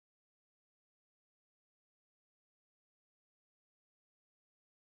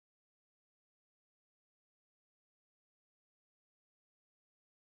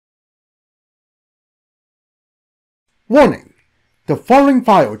Warning! The following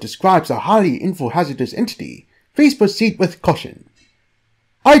file describes a highly info-hazardous entity. Please proceed with caution.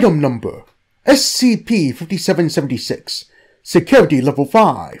 Item Number SCP-5776 Security Level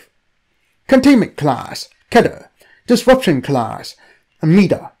 5 Containment Class KETER Disruption Class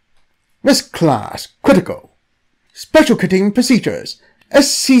Amida Risk Class Critical Special Containment Procedures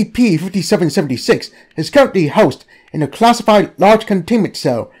SCP-5776 is currently housed in a classified large containment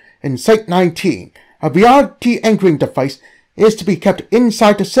cell in Site-19. A reality anchoring device is to be kept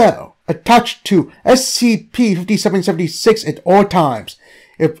inside the cell, attached to SCP-5776 at all times.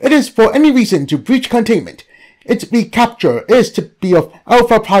 If it is for any reason to breach containment, its recapture is to be of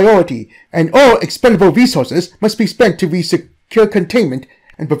alpha priority, and all expendable resources must be spent to re-secure containment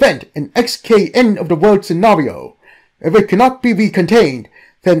and prevent an XKN of the world scenario. If it cannot be recontained,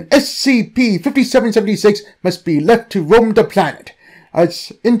 then SCP-5776 must be left to roam the planet,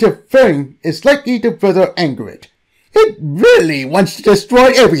 as interfering is likely to further anger it. It really wants to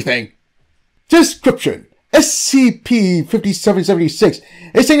destroy everything. Description: SCP-5776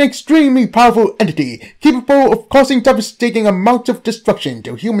 is an extremely powerful entity capable of causing devastating amounts of destruction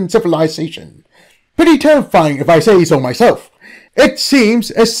to human civilization. Pretty terrifying if I say so myself. It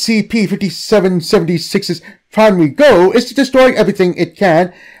seems SCP-5776's primary goal is to destroy everything it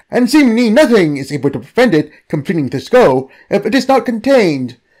can, and seemingly nothing is able to prevent it completing this goal if it is not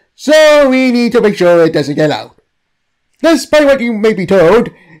contained. So we need to make sure it doesn't get out. Despite what you may be told,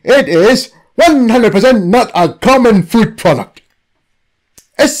 it is 100% not a common food product.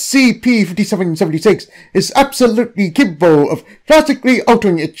 SCP-5776 is absolutely capable of drastically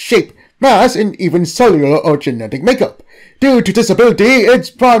altering its shape, mass, and even cellular or genetic makeup. Due to this ability, its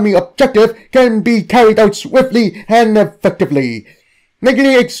primary objective can be carried out swiftly and effectively, making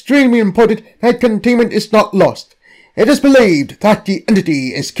it extremely important that containment is not lost. It is believed that the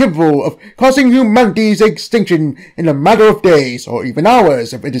entity is capable of causing humanity's extinction in a matter of days or even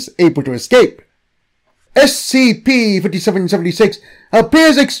hours if it is able to escape. SCP-5776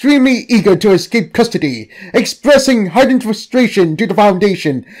 appears extremely eager to escape custody, expressing heightened frustration to the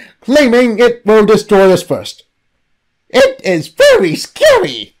Foundation, claiming it will destroy us first. It is very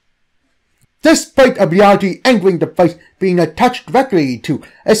scary! Despite a reality-anchoring device being attached directly to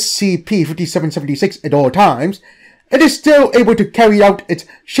SCP-5776 at all times, it is still able to carry out its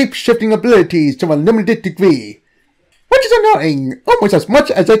shape-shifting abilities to a limited degree, which is annoying almost as much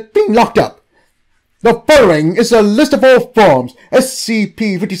as it being locked up. The following is a list of all forms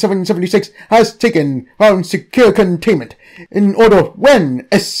SCP-5776 has taken on secure containment, in order when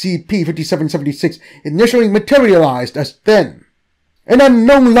SCP-5776 initially materialized as then: an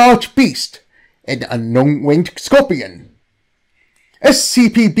unknown large beast, an unknown winged scorpion,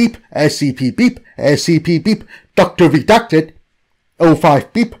 SCP Beep, SCP Beep, SCP Beep, Dr. Redacted,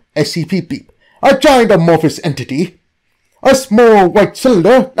 05 Beep, SCP Beep, a giant amorphous entity, a small white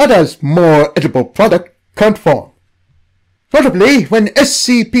cylinder that has more edible product, current form. Notably, when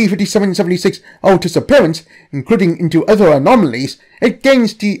SCP-5776 alters appearance, including into other anomalies, it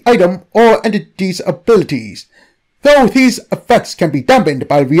gains the item or entity's abilities, though these effects can be dampened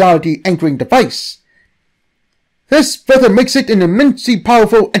by a reality anchoring device. This further makes it an immensely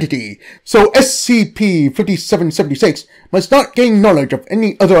powerful entity, so SCP-5776 must not gain knowledge of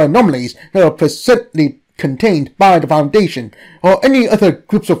any other anomalies that are presently contained by the Foundation or any other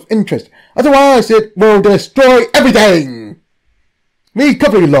groups of interest, otherwise it will destroy everything!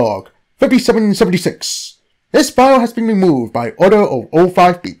 Recovery Log 5776. This file has been removed by order of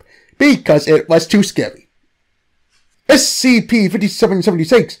 05 Beep because it was too scary.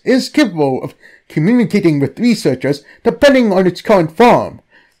 SCP-5776 is capable of communicating with researchers depending on its current form.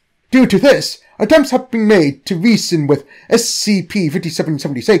 Due to this, attempts have been made to reason with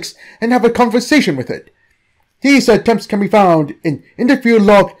SCP-5776 and have a conversation with it. These attempts can be found in Interview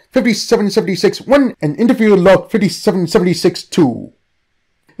Log 5776-1 and Interview Log 5776-2.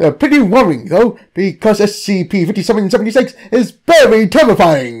 They're pretty worrying though, because SCP-5776 is very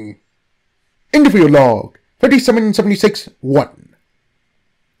terrifying. Interview Log 5776-1.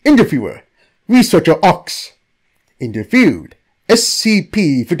 Interviewer: Researcher Ox. Interviewed: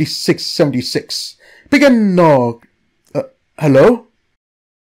 SCP-5676. Begin log. Hello?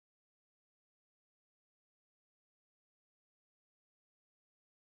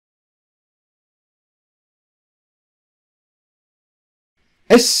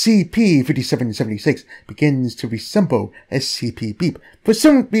 SCP-5776 begins to resemble SCP Beep,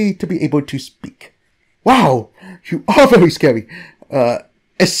 presumably to be able to speak. Wow, you are very scary.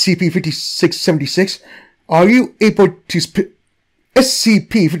 SCP-5676, are you able to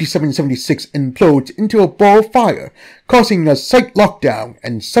SCP-5776 implodes into a ball of fire, causing a site lockdown,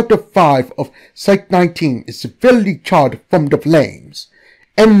 and Sector 5 of Site-19 is severely charred from the flames.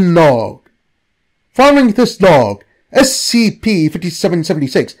 End log. Following this log,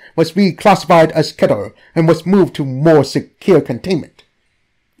 SCP-5776 was reclassified as KETER and was moved to more secure containment.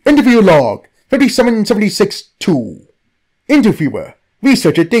 Interview log 5776-2. Interviewer,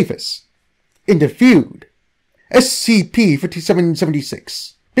 Researcher Davis. Interviewed,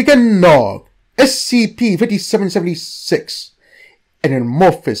 SCP-5776. Begin log, SCP-5776. In an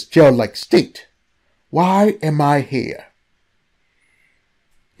amorphous gel-like state. Why am I here?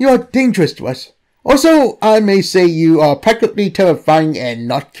 You are dangerous to us. Also, I may say you are practically terrifying and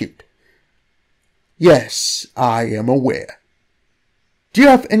not cute. Yes, I am aware. Do you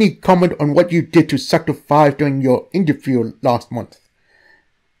have any comment on what you did to Sector 5 during your interview last month?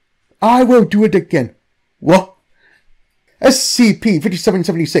 I will do it again. What?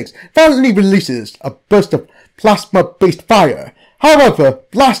 SCP-5776 violently releases a burst of plasma-based fire. However,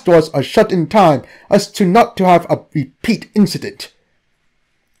 blast doors are shut in time as to not to have a repeat incident.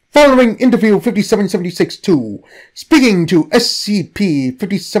 Following interview 5776-2, speaking to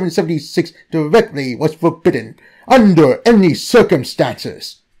SCP-5776 directly was forbidden under any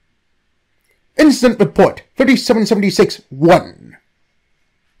circumstances. Incident Report 5776-1.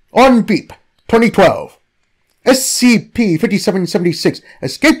 On Beep 2012. SCP-5776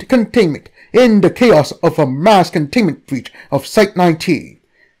 escaped containment in the chaos of a mass containment breach of Site-19.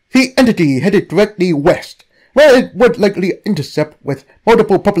 The entity headed directly west, where it would likely intercept with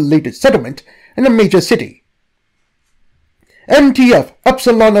multiple populated settlement in a major city. MTF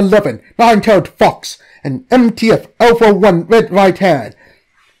Epsilon 11 Nine-Tailed Fox and MTF Alpha 1 Red Right Hand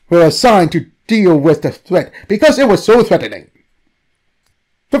were assigned to deal with the threat because it was so threatening.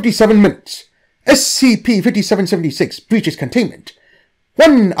 57 minutes. SCP-5776 breaches containment.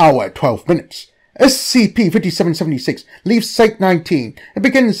 1 hour 12 minutes. SCP-5776 leaves Site-19 and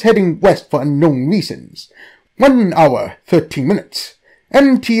begins heading west for unknown reasons. 1 hour 13 minutes.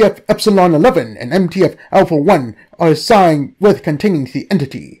 MTF Epsilon 11 and MTF Alpha 1 are assigned with containing the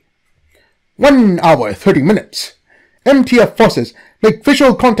entity. 1 hour 30 minutes. MTF forces make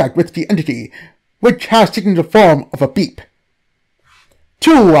visual contact with the entity, which has taken the form of a beep.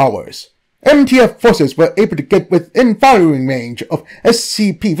 2 hours. MTF forces were able to get within firing range of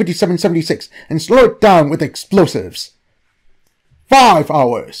SCP-5776 and slow it down with explosives. 5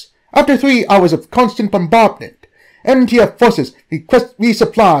 hours. After 3 hours of constant bombardment, MTF forces request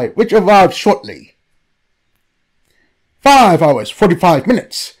resupply, which arrives shortly. 5 hours 45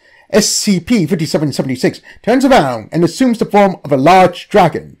 minutes. SCP-5776 turns around and assumes the form of a large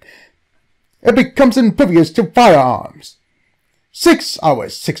dragon. It becomes impervious to firearms. 6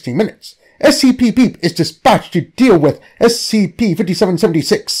 hours 60 minutes. SCP Beep is dispatched to deal with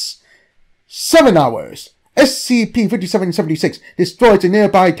SCP-5776. 7 hours. SCP-5776 destroys the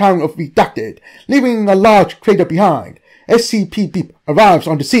nearby town of Redacted, leaving a large crater behind. SCP Beep arrives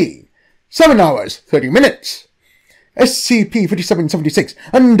on the scene. 7 hours 30 minutes. SCP-5776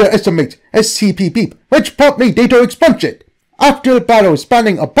 underestimates SCP Beep, which promptly data expunged it. After a battle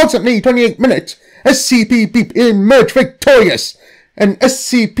spanning approximately 28 minutes, SCP Beep emerged victorious, and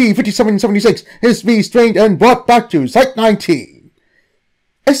SCP-5776 is restrained and brought back to Site-19.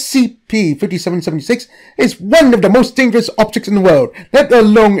 SCP-5776 is one of the most dangerous objects in the world, let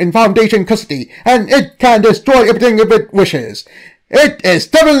alone in Foundation custody, and it can destroy everything if it wishes. It is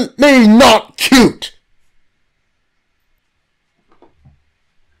definitely not cute!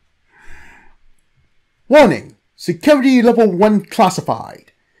 Warning: Security Level 1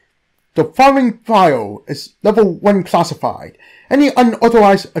 classified. The following file is Level 1 classified. Any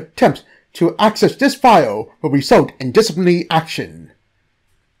unauthorized attempts to access this file will result in disciplinary action.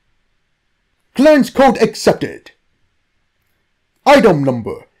 Clearance Code accepted. Item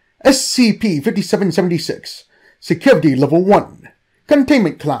Number SCP-5776. Security Level 1.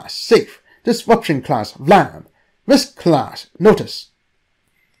 Containment Class Safe. Disruption Class VLAM. Risk Class Notice.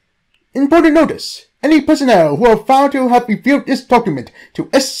 Important notice. Any personnel who are found to have revealed this document to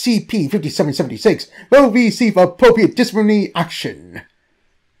SCP-5776 will receive appropriate disciplinary action.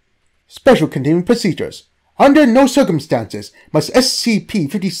 Special Containment Procedures. Under no circumstances must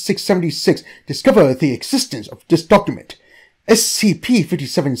SCP-5676 discover the existence of this document.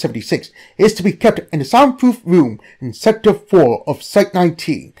 SCP-5776 is to be kept in a soundproof room in Sector 4 of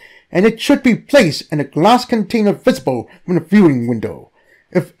Site-19, and it should be placed in a glass container visible from the viewing window.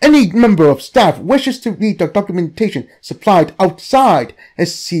 If any member of staff wishes to read the documentation supplied outside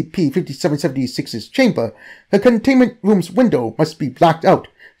SCP-5776's chamber, the containment room's window must be blacked out,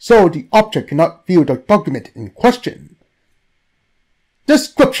 so the object cannot view the document in question.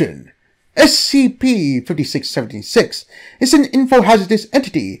 Description: SCP-5676 is an infohazardous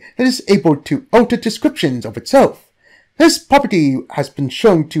entity that is able to alter descriptions of itself. This property has been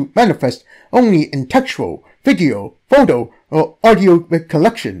shown to manifest only in textual, video, photo, or audio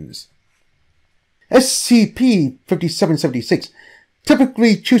collections. SCP-5776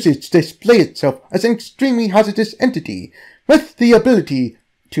 typically chooses to display itself as an extremely hazardous entity with the ability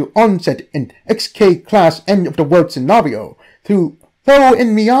to onset an XK-class end-of-the-world scenario, though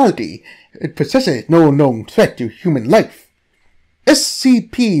in reality it possesses no known threat to human life.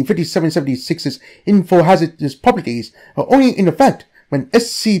 SCP-5776's infohazardous properties are only in effect when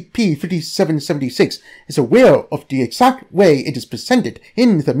SCP-5776 is aware of the exact way it is presented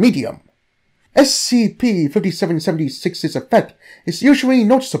in the medium. SCP-5776's effect is usually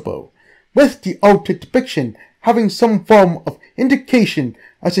noticeable, with the altered depiction having some form of indication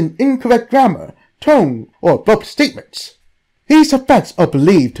as in incorrect grammar, tone, or abrupt statements. These effects are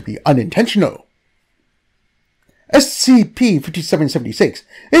believed to be unintentional. SCP-5776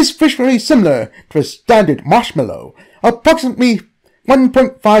 is visually similar to a standard marshmallow, approximately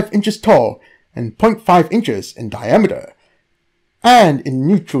 1.5 inches tall and 0.5 inches in diameter, and in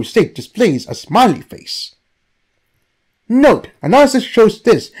neutral state displays a smiley face. Note: analysis shows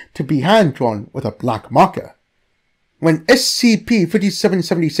this to be hand-drawn with a black marker. When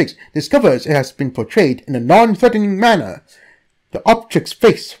SCP-5776 discovers it has been portrayed in a non-threatening manner, the object's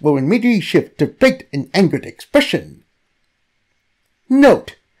face will immediately shift to depict an angered expression.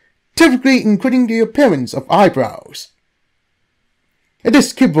 Note: typically including the appearance of eyebrows. It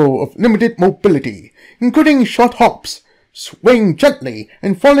is capable of limited mobility, including short hops, swaying gently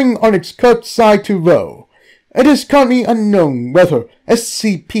and falling on its curved side to row. It is currently unknown whether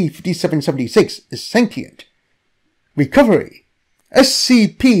SCP-5776 is sentient. Recovery: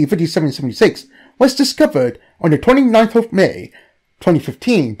 SCP-5776 was discovered on the 29th of May,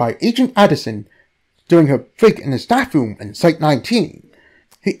 2015 by Agent Addison during her break in the staff room in Site-19.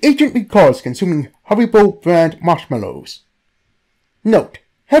 The agent recalls consuming Haribo brand marshmallows. Note: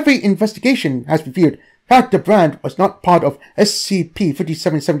 heavy investigation has revealed that the brand was not part of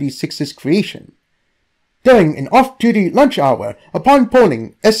SCP-5776's creation. During an off-duty lunch hour, upon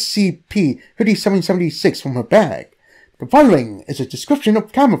pulling SCP-5776 from her bag, the following is a description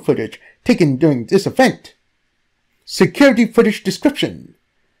of camera footage taken during this event. Security footage description.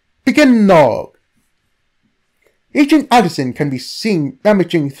 Begin log. Agent Addison can be seen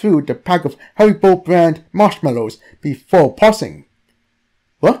rummaging through the pack of Haribo brand marshmallows before pausing.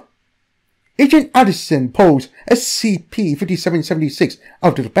 What? Agent Addison pulls SCP-5776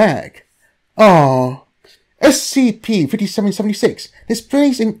 out of the bag. SCP-5776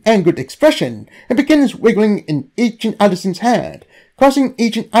 displays an angered expression and begins wiggling in Agent Addison's hand, causing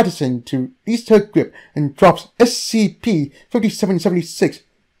Agent Addison to release her grip and drops SCP-5776.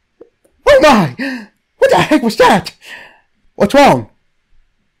 Oh my! What the heck was that? What's wrong?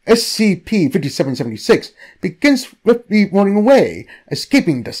 SCP-5776 begins swiftly running away,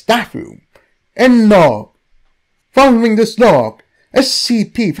 escaping the staff room. End log. Following this log,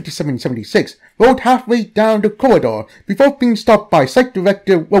 SCP-5776 rode halfway down the corridor before being stopped by Site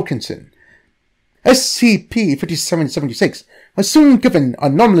Director Wilkinson. SCP-5776 was soon given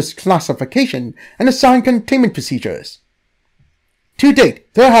anomalous classification and assigned containment procedures. To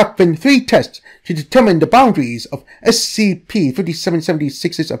date, there have been 3 tests to determine the boundaries of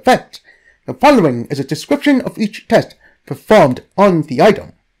SCP-5776's effect. The following is a description of each test performed on the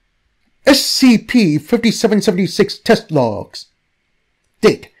item. SCP-5776 test logs.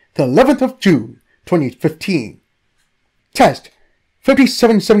 Date: the 11th of June, 2015. Test: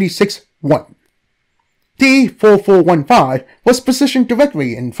 5776-1. D-4415 was positioned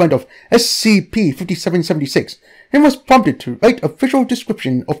directly in front of SCP-5776 and was prompted to write a visual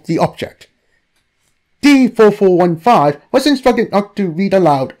description of the object. D-4415 was instructed not to read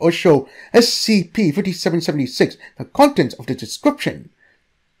aloud or show SCP-5776 the contents of the description.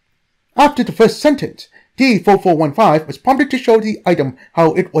 After the first sentence, D-4415 was prompted to show the item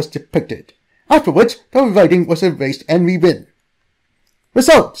how it was depicted. Afterwards, the writing was erased and rewritten.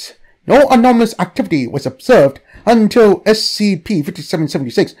 Results: no anomalous activity was observed until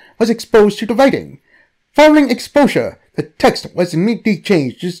SCP-5776 was exposed to the writing. Following exposure, the text was immediately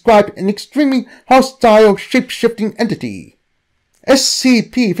changed to describe an extremely hostile, shape-shifting entity.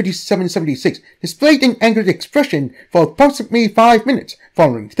 SCP-5776 displayed an angered expression for approximately 5 minutes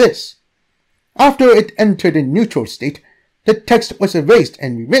following this. After it entered a neutral state, the text was erased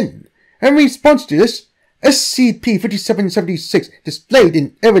and rewritten. In response to this, SCP-5776 displayed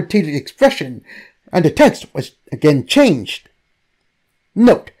an irritated expression, and the text was again changed.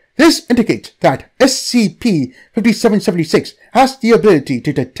 Note: This indicates that SCP-5776 has the ability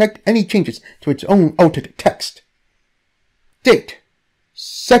to detect any changes to its own altered text. Date: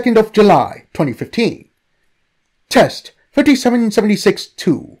 2nd of July, 2015. Test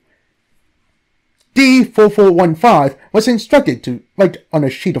 5776-2. D4415 was instructed to write on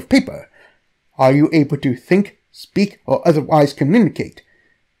a sheet of paper. Are you able to think, speak, or otherwise communicate?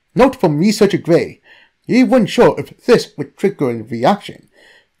 Note from Researcher Gray: he wasn't sure if this would trigger a reaction,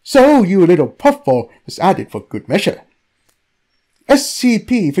 so your little puffball was added for good measure.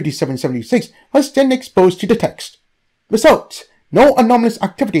 SCP-5776 was then exposed to the text. Results: no anomalous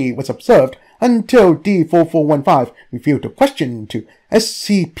activity was observed until D4415 revealed a question to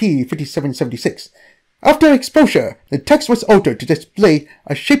SCP-5776. After exposure, the text was altered to display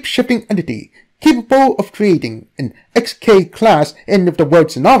a shape-shifting entity capable of creating an XK-class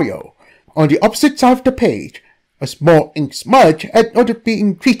end-of-the-world scenario. On the opposite side of the page, a small ink smudge had notably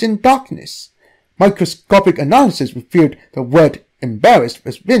increased in darkness. Microscopic analysis revealed the word embarrassed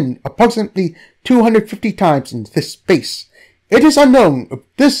was written approximately 250 times in this space. It is unknown if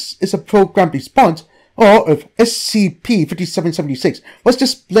this is a programmed response or if SCP-5776 was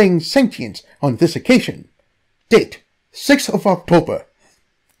displaying sentience on this occasion. Date: 6th of October,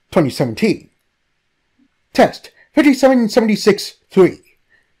 2017. Test 5776-3.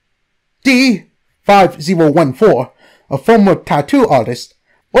 D5014, a former tattoo artist,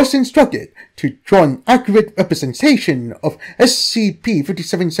 was instructed to draw an accurate representation of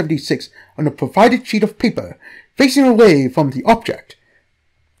SCP-5776 on a provided sheet of paper, facing away from the object.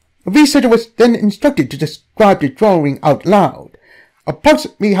 The researcher was then instructed to describe the drawing out loud.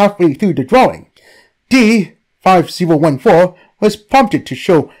 Approximately halfway through the drawing, D5014 was prompted to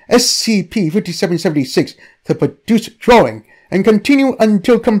show SCP-5776 the produced drawing and continue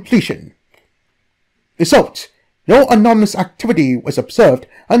until completion. Results: no anomalous activity was observed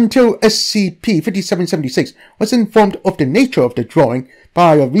until SCP-5776 was informed of the nature of the drawing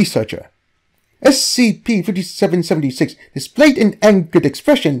by a researcher. SCP-5776 displayed an angered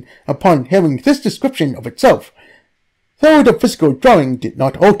expression upon hearing this description of itself, though the physical drawing did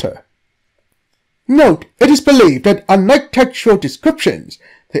not alter. Note: it is believed that unlike textual descriptions,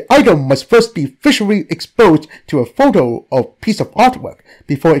 the item must first be visually exposed to a photo or piece of artwork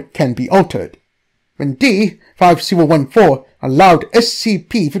before it can be altered. When D5014 allowed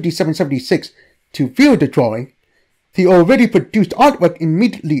SCP-5776 to view the drawing, the already produced artwork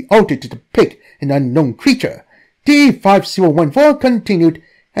immediately altered to depict an unknown creature. D5014 continued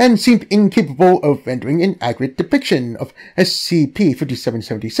and seemed incapable of rendering an accurate depiction of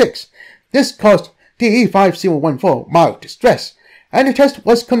SCP-5776. This caused D5014 mild distress, and the test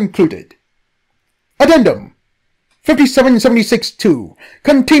was concluded. Addendum 5776-2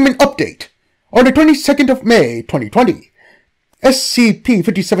 Containment Update. On the 22nd of May, 2020,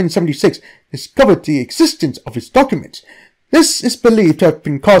 SCP-5776 discovered the existence of its documents. This is believed to have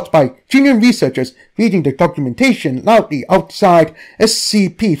been caused by junior researchers reading the documentation loudly outside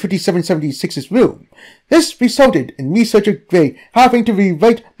SCP-5776's room. This resulted in Researcher Gray having to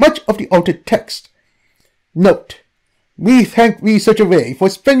rewrite much of the altered text. Note: we thank Researcher Gray for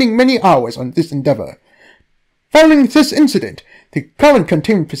spending many hours on this endeavor. Following this incident, the current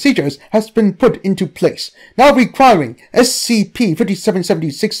containment procedures has been put into place, now requiring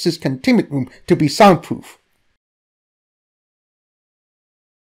SCP-5776's containment room to be soundproof.